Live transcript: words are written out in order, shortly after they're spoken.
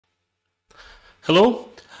Hello,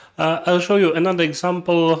 I'll show you another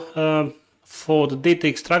example for the data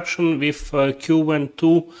extraction with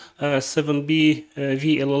Qwen2-7B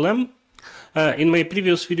VLLM. In my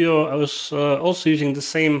previous video, I was also using the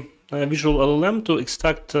same visual LLM to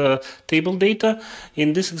extract table data.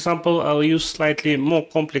 In this example, I'll use slightly more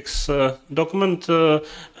complex document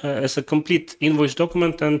as a complete invoice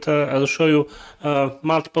document, and I'll show you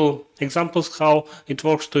multiple examples how it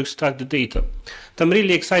works to extract the data. I'm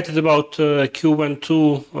really excited about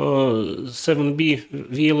Qwen2-7B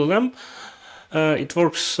VLLM. It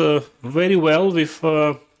works very well with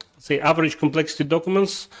say average complexity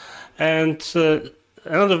documents, and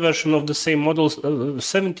another version of the same model,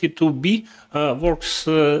 72B, works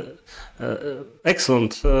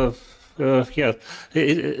excellent. Yeah,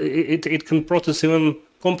 it can process even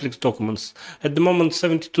complex documents. At the moment,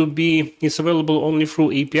 72B is available only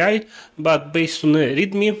through API, but based on a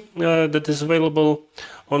README that is available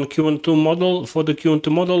on Qwen2 model, for the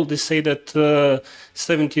Qwen2 model, they say that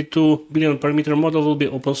 72 billion parameter model will be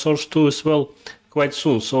open source too as well quite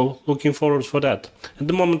soon. So looking forward for that. At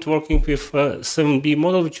the moment, working with 7B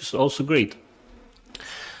model, which is also great.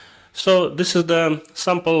 So this is the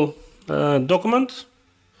sample document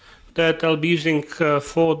that I'll be using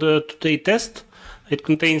for the today test. It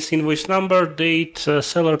contains invoice number, date,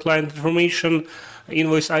 seller client information,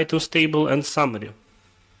 invoice items table, and summary.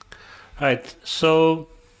 Right, so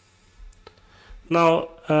now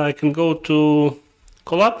I can go to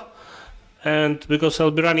Colab, and because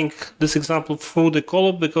I'll be running this example through the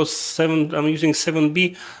Colab, because I'm using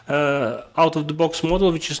 7B out-of-the-box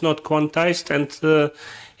model, which is not quantized, and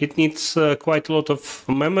it needs quite a lot of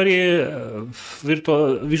memory,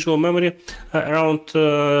 visual memory. Around,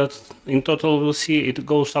 in total, we'll see it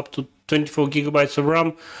goes up to 24 gigabytes of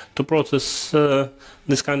RAM to process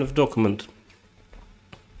this kind of document.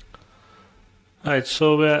 All right,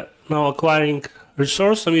 so we're now acquiring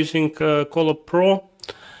resource. I'm using Colab Pro,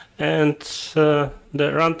 and the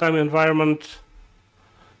runtime environment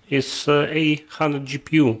is A100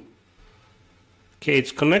 GPU. Okay,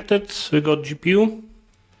 it's connected. We got GPU.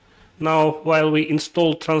 Now, while we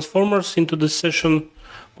install transformers into the session,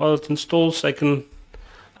 while it installs, I can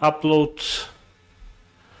upload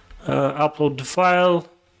the file.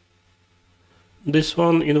 This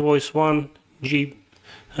one, invoice 1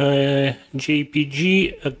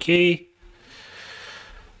 JPG. Okay.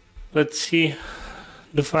 Let's see.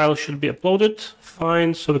 The file should be uploaded.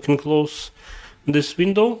 Fine. So we can close this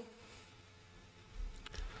window.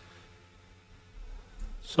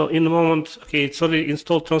 So in the moment, okay, it's already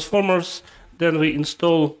installed transformers. Then we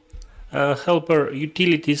install helper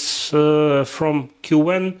utilities from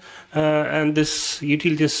Qwen, and this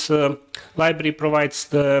utilities library provides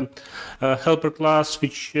the helper class,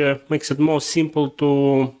 which makes it more simple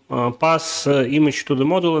to pass image to the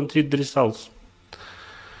model and read the results.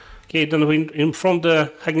 Okay, then from the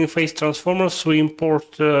Hugging Face transformers, we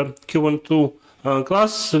import Qwen2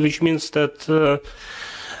 class, which means that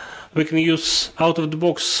we can use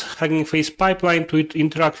out-of-the-box Hugging Face pipeline to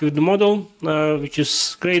interact with the model, which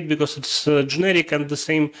is great because it's generic, and the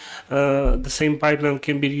same pipeline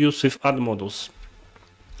can be used with other models.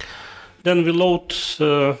 Then we load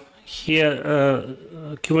here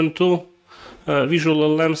Qwen2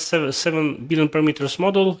 visual LLM 7 billion parameters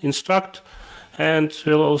model instruct, and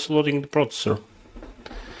we're also loading the processor.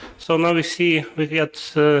 So now we see we get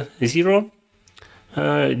 0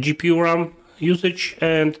 GPU RAM usage,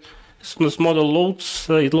 and as soon as model loads,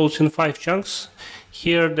 it loads in 5 chunks.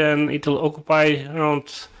 Here, then it will occupy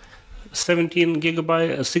around 16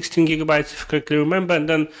 gigabytes, if I correctly remember. And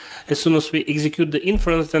then, as soon as we execute the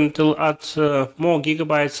inference, then it will add more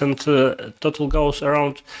gigabytes, and total goes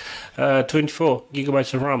around 24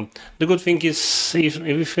 gigabytes of RAM. The good thing is, if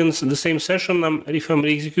within the same session, if I'm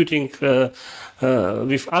executing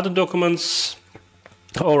with other documents,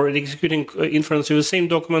 or executing inference with the same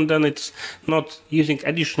document, then it's not using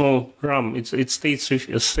additional RAM. It stays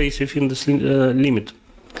within this limit.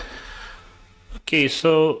 Okay,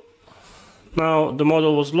 so now the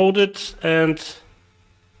model was loaded, and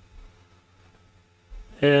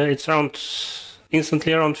it's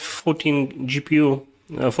instantly around 14 GPU,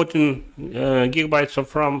 14 gigabytes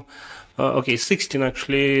of RAM. Okay, 16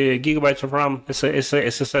 actually gigabytes of RAM, as I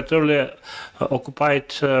said earlier,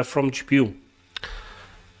 occupied from GPU.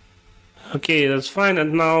 Okay, that's fine.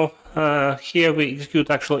 And now here we execute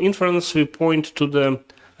actual inference. We point to the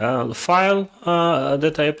file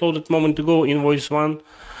that I uploaded a moment ago, invoice 1,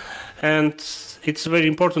 and it's very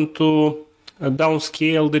important to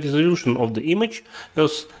downscale the resolution of the image,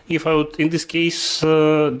 because if I would, in this case,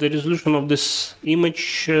 the resolution of this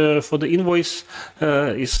image for the invoice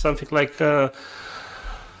is something like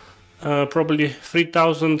probably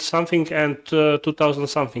 3000 something and 2000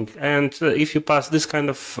 something. And if you pass this kind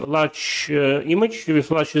of large image with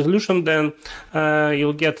large resolution, then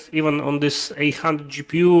you'll get even on this 800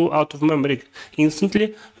 GPU out of memory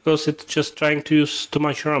instantly, because it's just trying to use too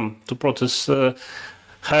much RAM to process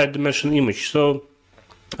higher dimension image. So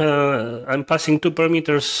I'm passing two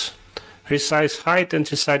parameters, resize height and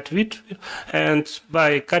resize width, and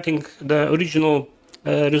by cutting the original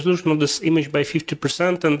resolution of this image by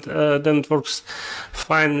 50%, and then it works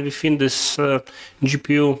fine within this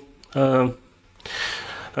GPU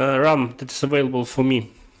RAM that is available for me.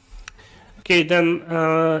 Okay, then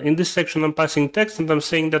in this section I'm passing text, and I'm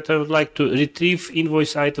saying that I would like to retrieve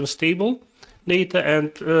invoice items table data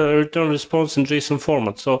and return response in JSON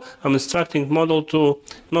format. So I'm instructing model to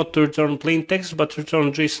not to return plain text, but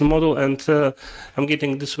return JSON model, and I'm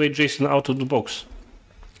getting this way JSON out of the box.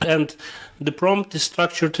 And the prompt is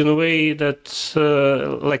structured in a way that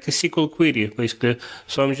like a SQL query, basically.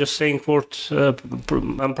 So I'm just saying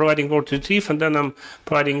I'm providing word retrieve, and then I'm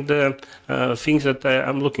providing the things that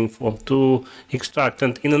I'm looking for to extract.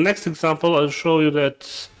 And in the next example, I'll show you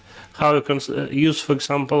that how you can use, for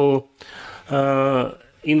example,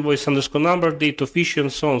 invoice underscore number, date of issue,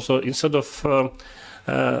 and so on. So instead of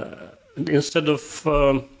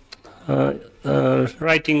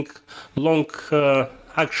writing long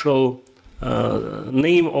actual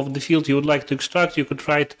name of the field you would like to extract, you could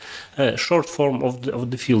write a short form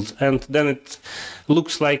of the field, and then it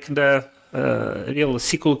looks like the real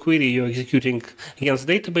SQL query you're executing against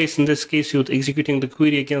the database. In this case, you're executing the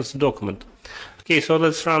query against the document. Okay, so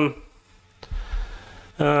let's run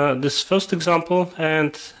this first example,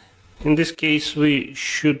 and in this case we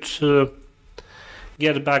should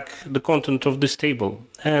get back the content of this table.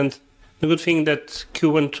 And the good thing that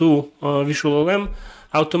Qwen2 Visual LM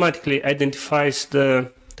automatically identifies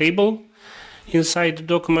the table inside the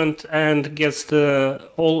document and gets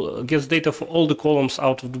data for all the columns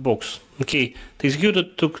out of the box. Okay, the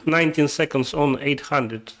executed took 19 seconds on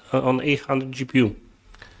 800 GPU.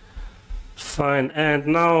 Fine, and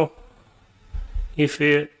now if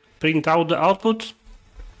we print out the output,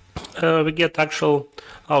 we get actual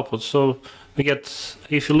output. So we get,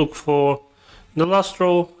 if you look for the last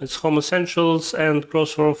row, it's Home Essentials and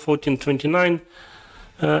gross for 1429,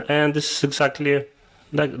 and this is exactly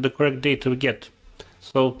the correct data we get.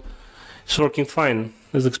 So it's working fine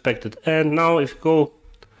as expected. And now if you go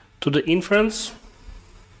to the inference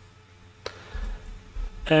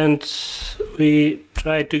and we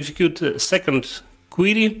try to execute a second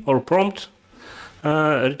query or prompt,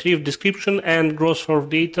 retrieve description and gross for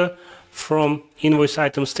data from invoice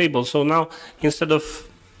items table. So now instead of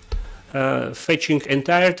fetching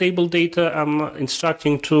entire table data, I'm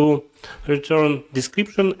instructing to return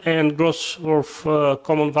description and gross of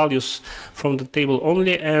common values from the table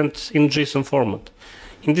only and in JSON format.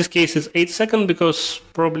 In this case it's 8 seconds because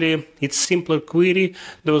probably it's simpler query.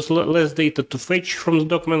 There was less data to fetch from the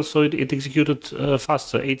document, so it executed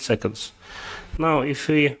faster, 8 seconds. Now if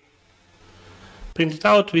we print it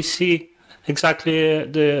out, we see exactly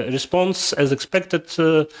the response as expected,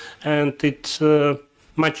 and it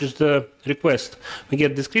matches the request. We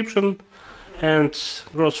get description and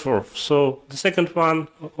gross forth. So the second one,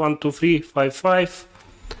 1, 2, 3, 5, 5,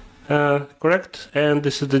 correct, and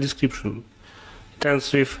this is the description. It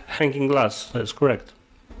ends with hanging glass. That's correct.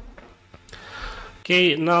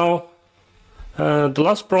 Okay, now the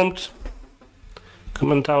last prompt,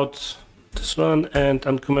 comment out this one and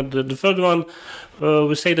uncomment the third one.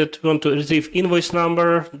 We say that we want to retrieve invoice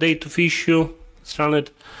number, date of issue, let's run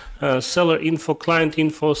it, seller info, client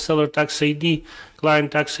info, seller tax ID,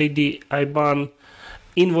 client tax ID, IBAN,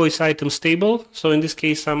 invoice items table. So in this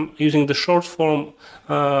case I'm using the short form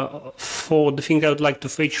for the thing I would like to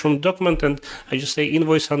fetch from the document, and I just say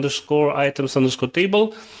invoice underscore items underscore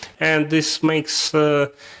table, and this makes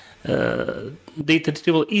data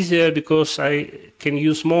retrieval easier because I can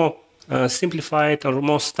use more simplified or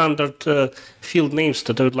more standard field names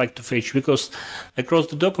that I would like to fetch, because across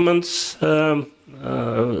the documents, for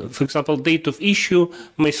example, date of issue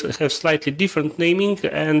may have slightly different naming,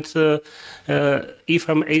 and if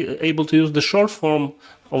I'm able to use the short form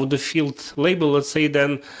of the field label, let's say,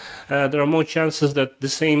 then there are more chances that the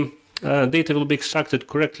same data will be extracted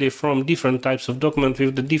correctly from different types of document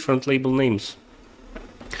with the different label names.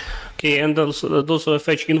 Okay, and also I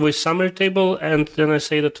fetch invoice summary table, and then I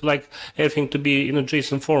say that like everything to be in a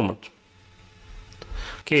JSON format.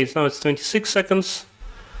 Okay, so now it's 26 seconds,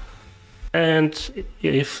 and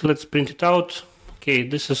if let's print it out. Okay,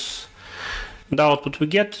 this is the output we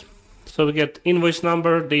get. So we get invoice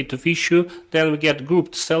number, date of issue, then we get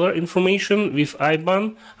grouped seller information with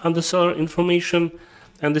IBAN under seller information,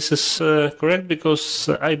 and this is correct because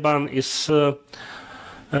IBAN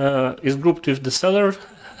is grouped with the seller,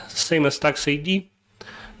 same as tax ID.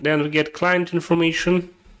 Then we get client information,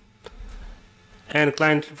 and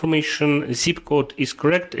client information zip code is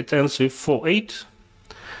correct, it ends with 48.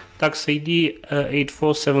 Tax ID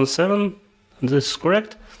 8477, this is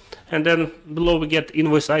correct. And then below we get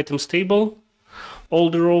invoice items table, all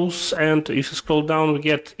the rows, and if you scroll down we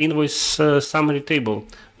get invoice summary table,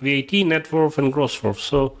 VAT, net worth, and gross worth.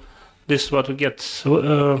 So this is what we get: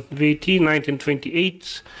 VAT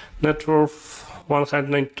 1928, net worth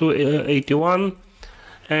 192.81,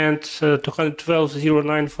 and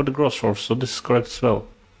 212.09 for the gross worth. So this is correct as well.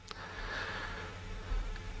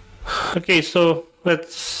 Okay, so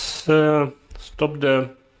let's stop the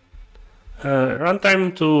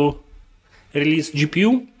runtime to release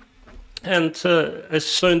GPU. And as you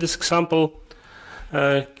saw in this example,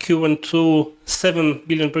 Qwen2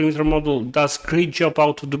 billion parameter model does great job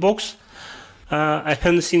out of the box. I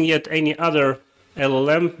haven't seen yet any other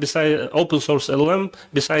LLM besides open source LLM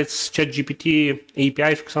besides ChatGPT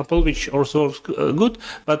API, for example, which also is good.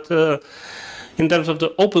 But in terms of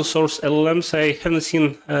the open source LLMs, I haven't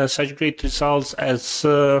seen such great results as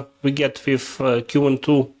we get with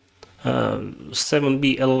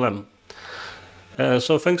Qwen2-7B LLM.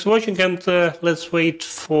 So thanks for watching, and let's wait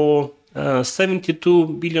for 72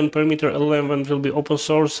 billion parameter LLM when it will be open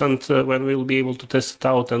source, and when we'll be able to test it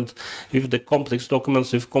out and with the complex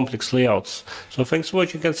documents with complex layouts. So thanks for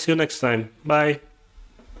watching, and see you next time. Bye.